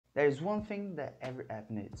There is one thing that every app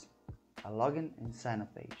needs, a login and sign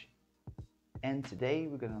up page. And today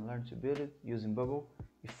we're gonna learn to build it using Bubble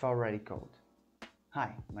with already code.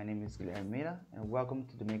 Hi, my name is Guilherme Meira and welcome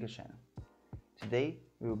to the Maker channel. Today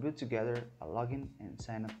we will build together a login and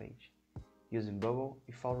sign up page using Bubble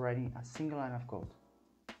without writing a single line of code.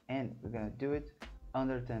 And we're gonna do it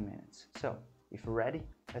under 10 minutes. So if you're ready,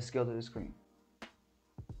 let's go to the screen.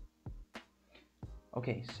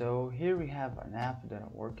 Okay, so here we have an app that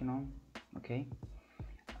I'm working on. Okay,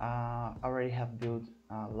 I already have built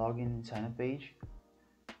a login and sign up page,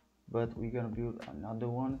 but we're gonna build another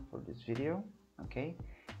one for this video. Okay,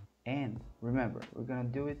 and remember, we're gonna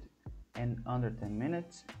do it in under 10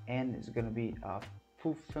 minutes, and it's gonna be a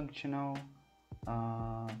full functional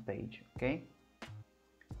page. Okay,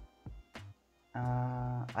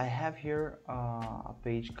 I have here a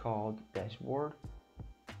page called dashboard.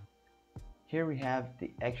 Here we have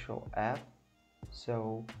the actual app.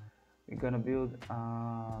 So we're gonna build a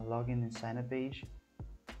login and sign up page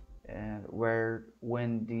where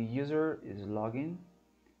when the user is logging,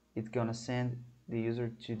 it's gonna send the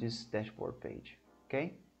user to this dashboard page.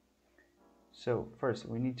 Okay, so first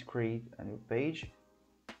we need to create a new page.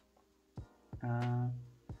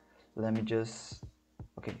 Let me just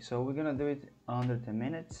okay, so we're gonna do it under 10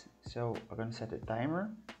 minutes, so I'm gonna set a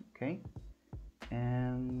timer. Okay,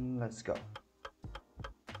 and let's go.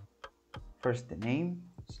 First, the name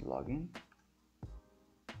is login.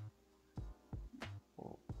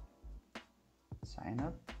 Sign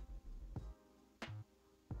up.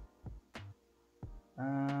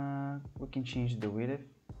 We can change the width.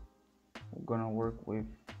 We're gonna work with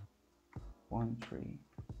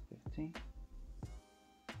 1350.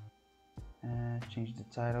 Change the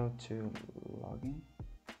title to login.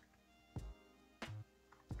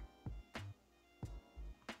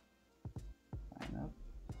 Sign up.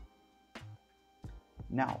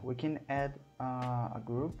 Now we can add a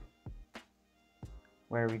group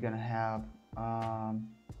where we're gonna have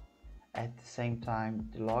at the same time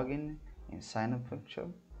the login and sign up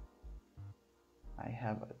function. I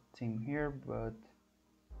have a theme here, but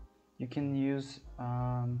you can use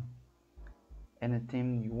any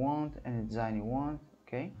theme you want, any design you want.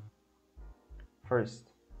 Okay, first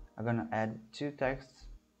I'm gonna add two texts.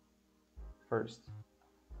 First,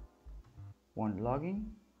 one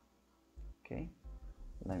login. Okay,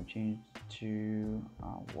 let me change to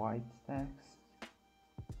white text,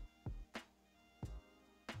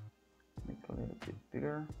 make a little bit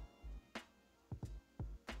bigger.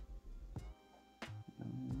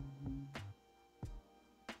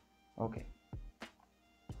 Okay,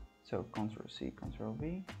 so Ctrl C, Ctrl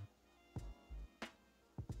V.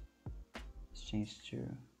 Let's change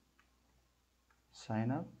to sign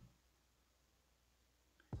up,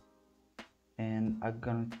 and I'm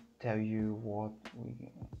gonna tell you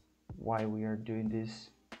why we are doing this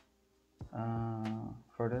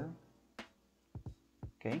further.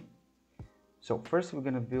 Okay, so first we're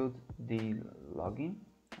gonna build the login.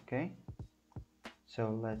 Okay, so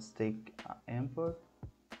let's take input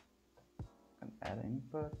and add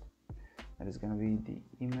input. That is gonna be the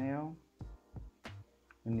email.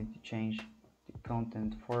 We need to change the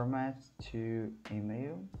content format to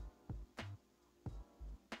email.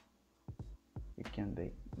 We can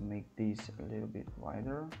make this a little bit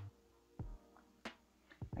wider.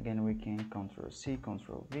 Again, we can Ctrl C,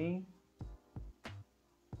 Ctrl V.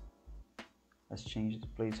 Let's change the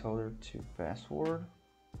placeholder to password.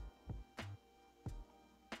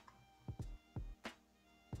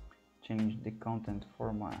 Change the content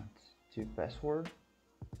format to password.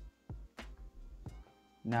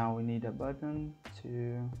 Now we need a button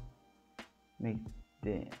to make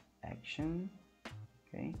the action.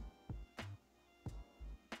 Okay,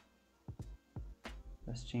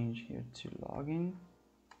 let's change here to login.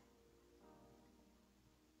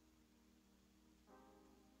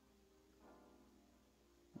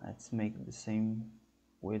 Let's make the same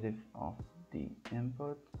width of the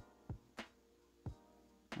input.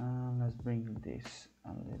 Let's bring this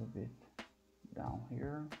a little bit down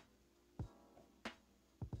here.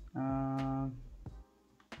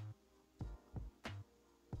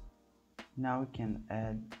 Now we can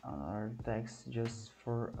add another text just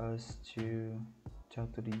for us to tell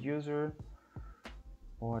to the user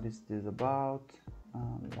what is this about.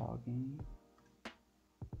 Logging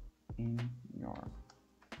in your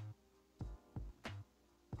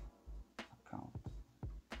account.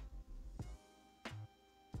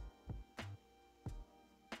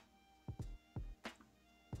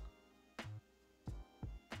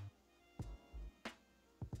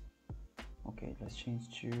 Okay, let's change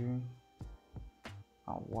to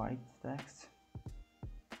a white text.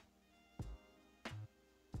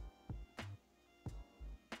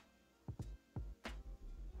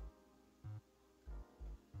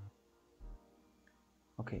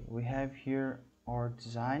 Okay, we have here our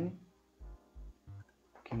design.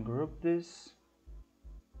 We can group this,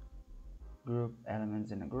 group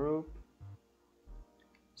elements in a group.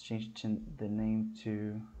 Let's change the name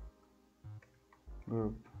to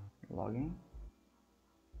group login.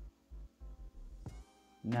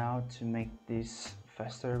 Now to make this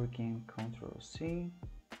faster, we can Ctrl+C,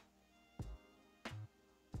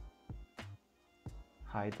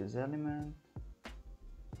 hide this element.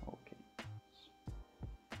 Okay,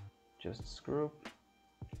 just this group,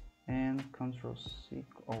 and Ctrl+C.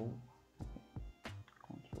 Oh,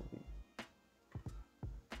 Ctrl+V.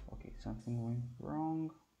 Okay, something went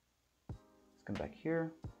wrong. Let's come back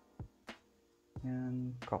here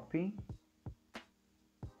and copy.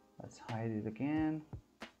 Let's hide it again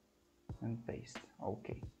and paste.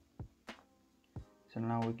 Okay, so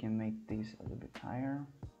now we can make this a little bit higher.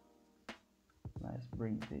 Let's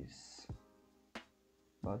bring this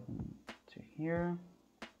button to here.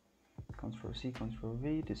 Ctrl+C,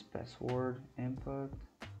 Ctrl+V, this password input.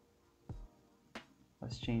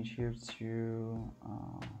 Let's change here to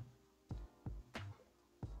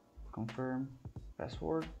confirm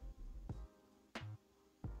password.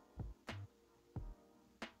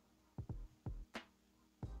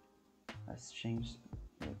 Let's change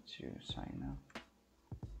it to sign up.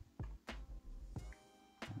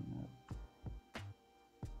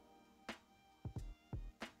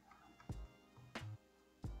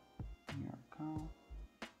 Your account.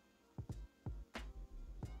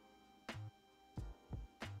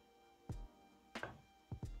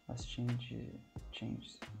 Let's change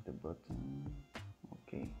the button.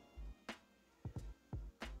 Okay.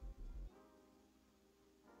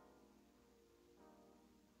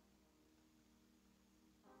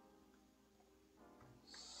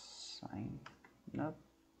 Sign up.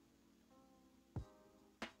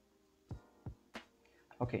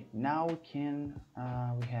 Okay, now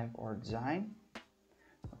we have our design.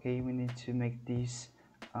 Okay, we need to make this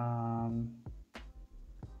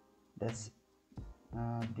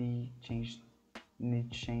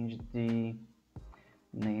need to change the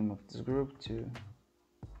name of this group to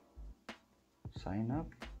sign up.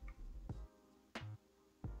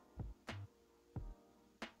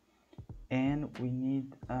 And we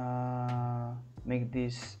need make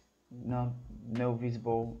this no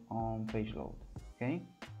visible on page load. Okay,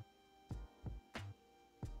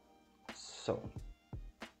 so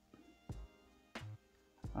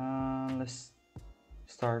let's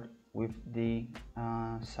start with the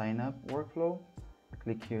sign up workflow.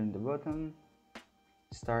 Click here in the button,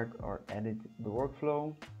 start or edit the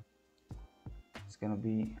workflow. It's gonna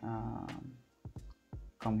be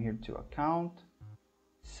come here to account,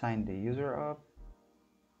 sign the user up,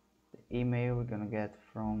 the email we're gonna get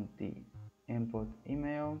from the input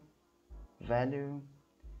email, value,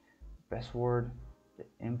 password, the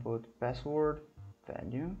input password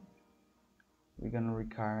value. We're gonna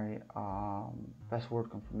require password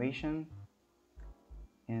confirmation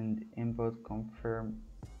and input confirm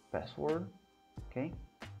password. Okay,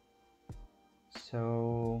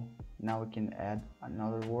 so now we can add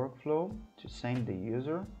another workflow to send the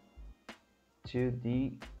user to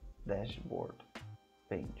the dashboard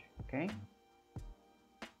page. Okay,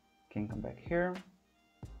 can come back here,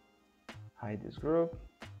 hide this group,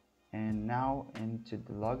 and now into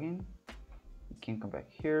the login. You can come back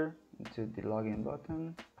here into the login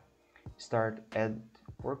button, start add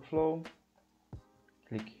workflow,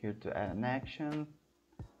 click here to add an action,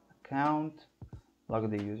 account, log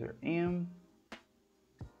the user in,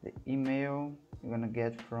 the email you're gonna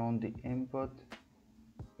get from the input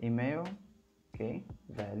email, okay,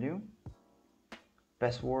 value,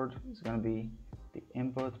 password is gonna be the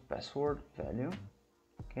input password value,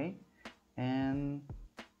 okay, and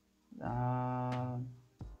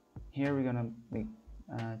here we're gonna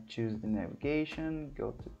choose the navigation,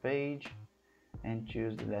 go to page, and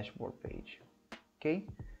choose the dashboard page. Okay,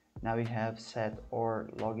 now we have set our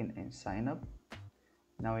login and sign up.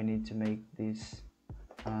 Now we need to make this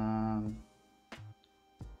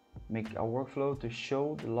make a workflow to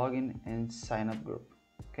show the login and sign up group.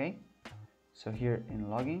 Okay, so here in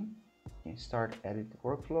login, you can start edit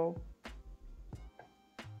workflow.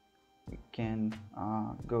 You can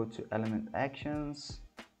go to element actions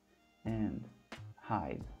and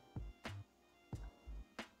hide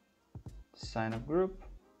sign up group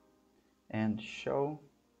and show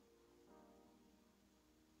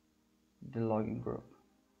the login group,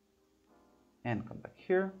 and come back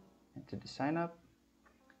here into the sign up,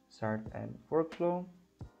 start edit workflow,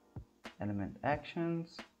 element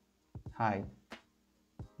actions, hide.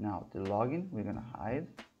 Now the login we're gonna hide,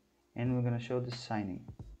 and we're gonna show the signing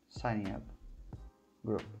up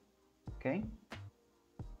group. Okay,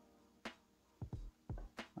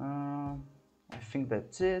 I think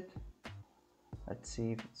that's it. Let's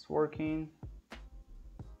see if it's working.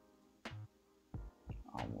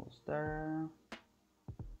 Almost there.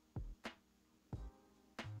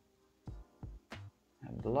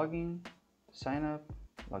 Have the login, sign up,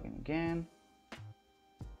 login again.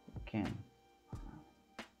 Again.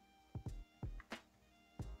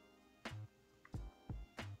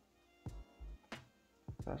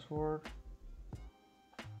 Password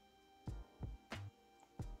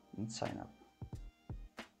and sign up.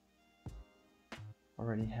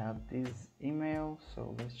 Already have this email,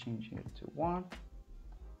 so let's change it to 1.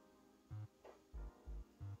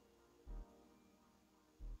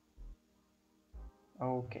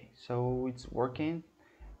 Okay, so it's working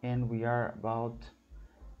and we are about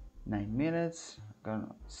 9 minutes. I'm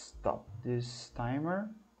gonna stop this timer.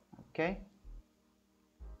 Okay,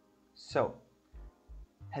 so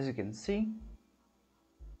as you can see,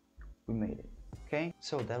 we made it. Okay,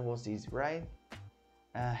 so that was easy, right?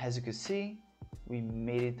 As you can see, we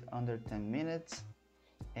made it under 10 minutes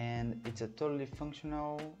and it's a totally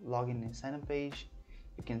functional login and sign up page.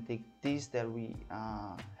 You can take this that we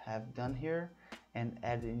have done here and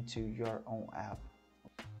add it into your own app.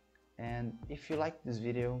 And if you like this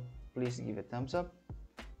video, please give a thumbs up.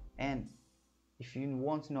 And if you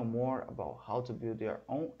want to know more about how to build your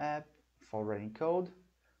own app for writing code,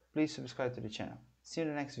 please subscribe to the channel. See you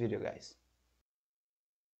in the next video, guys.